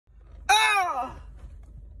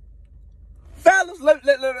let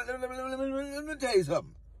me tell you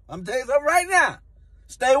something. I'm telling you something right now.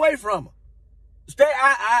 Stay away from her.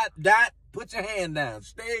 Put your hand down.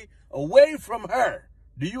 Stay away from her.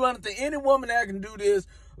 Do you understand? Any woman that can do this,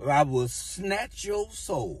 I will snatch your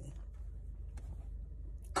soul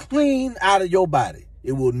clean out of your body.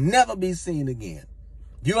 It will never be seen again.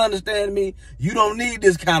 You understand me? You don't need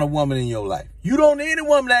this kind of woman in your life. You don't need a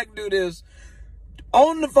woman that can do this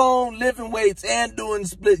on the phone, lifting weights and doing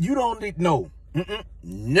split. You don't need, no.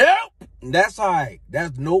 Nope. That's all right.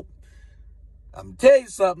 That's nope. I'm tell you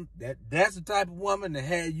something. That's the type of woman that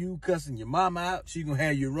had you cussing your mama out. She gonna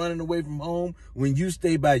have you running away from home when you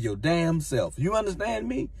stay by your damn self. You understand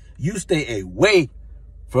me? You stay away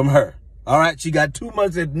from her. All right? She got too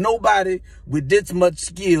much that nobody with this much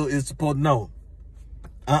skill is supposed to know.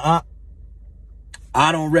 I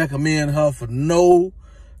don't recommend her for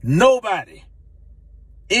nobody.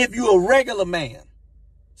 If you a regular man,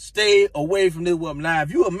 stay away from this woman. Now,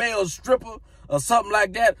 if you a male stripper or something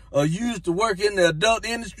like that, or used to work in the adult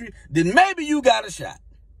industry, then maybe you got a shot.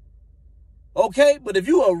 Okay? But if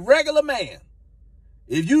you a regular man,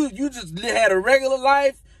 if you just had a regular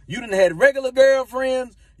life, you done had regular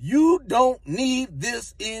girlfriends, you don't need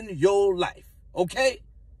this in your life. Okay?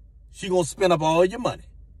 She gonna spend up all your money.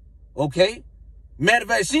 Okay? Matter of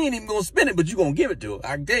fact, she ain't even gonna spend it, but you gonna give it to her.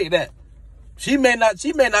 I can tell you that. She may not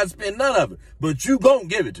spend none of it, but you gonna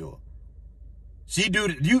give it to her.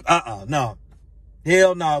 No.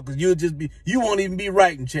 Hell no, because you won't even be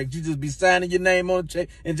writing checks. You just be signing your name on the check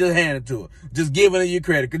and just hand it to her. Just giving her your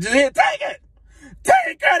credit card. Just here, take it.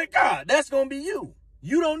 Take credit card. That's gonna be you.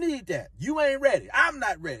 You don't need that. You ain't ready. I'm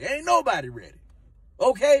not ready. Ain't nobody ready.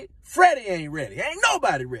 Okay? Freddie ain't ready. Ain't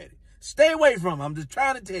nobody ready. Stay away from her. I'm just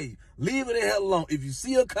trying to tell you. Leave her the hell alone. If you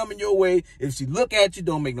see her coming your way, if she look at you,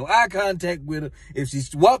 don't make no eye contact with her. If she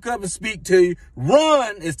walk up and speak to you,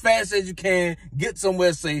 run as fast as you can, get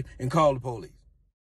somewhere safe, and call the police.